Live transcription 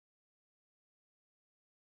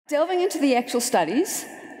Delving into the actual studies,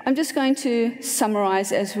 I'm just going to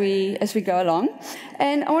summarize as we go along.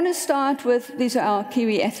 And I want to start with, these are our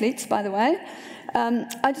Kiwi athletes, by the way.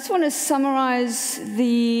 I just want to summarize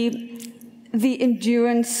the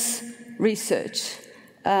endurance research.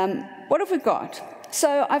 What have we got?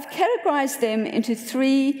 So I've categorized them into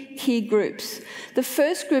three key groups. The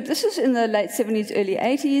first group, this was in the late 70s, early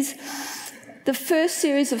 80s. The first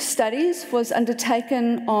series of studies was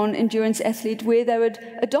undertaken on endurance athletes where they would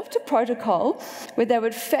adopt a protocol where they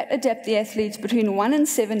would fat adapt the athletes between 1 and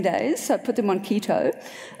 7 days, so put them on keto,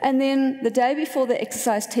 and then the day before the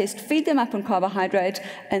exercise test, feed them up on carbohydrate,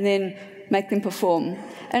 and then make them perform.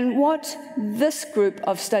 And what this group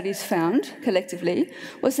of studies found, collectively,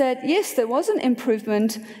 was that, yes, there was an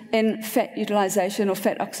improvement in fat utilization or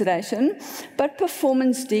fat oxidation, but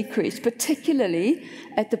performance decreased, particularly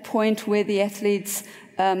at the point where the athletes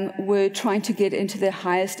were trying to get into their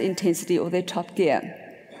highest intensity or their top gear.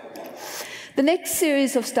 The next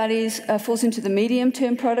series of studies falls into the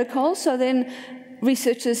medium-term protocol, so then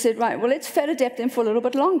researchers said, right, well, let's fat adapt them for a little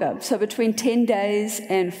bit longer, so between 10 days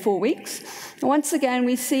and 4 weeks. And once again,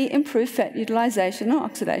 we see improved fat utilization or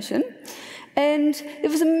oxidation. And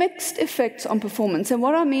there was a mixed effects on performance. And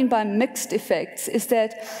what I mean by mixed effects is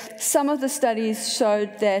that some of the studies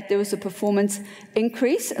showed that there was a performance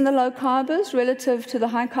increase in the low carbers relative to the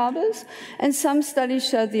high carbers, and some studies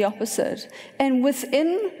showed the opposite. And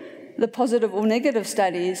within the positive or negative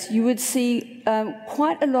studies, you would see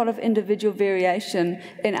quite a lot of individual variation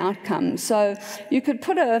in outcomes. So you could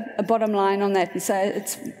put a bottom line on that and say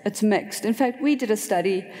it's mixed. In fact, we did a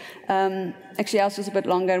study, actually ours was a bit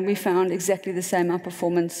longer, and we found exactly the same. Our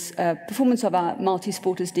performance of our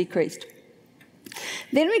multi-sporters decreased.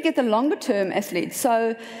 Then we get the longer-term athletes.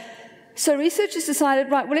 So researchers decided,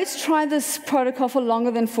 right, well, let's try this protocol for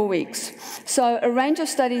longer than 4 weeks. So a range of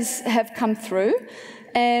studies have come through,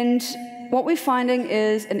 and what we're finding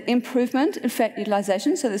is an improvement in fat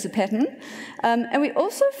utilization, so there's a pattern. And we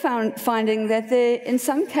also finding that in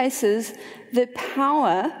some cases, the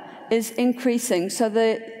power is increasing, so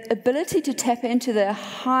the ability to tap into the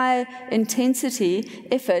high-intensity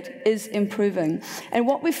effort is improving. And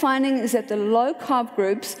what we're finding is that the low-carb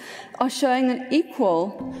groups are showing an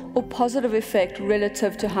equal or positive effect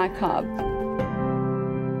relative to high-carb.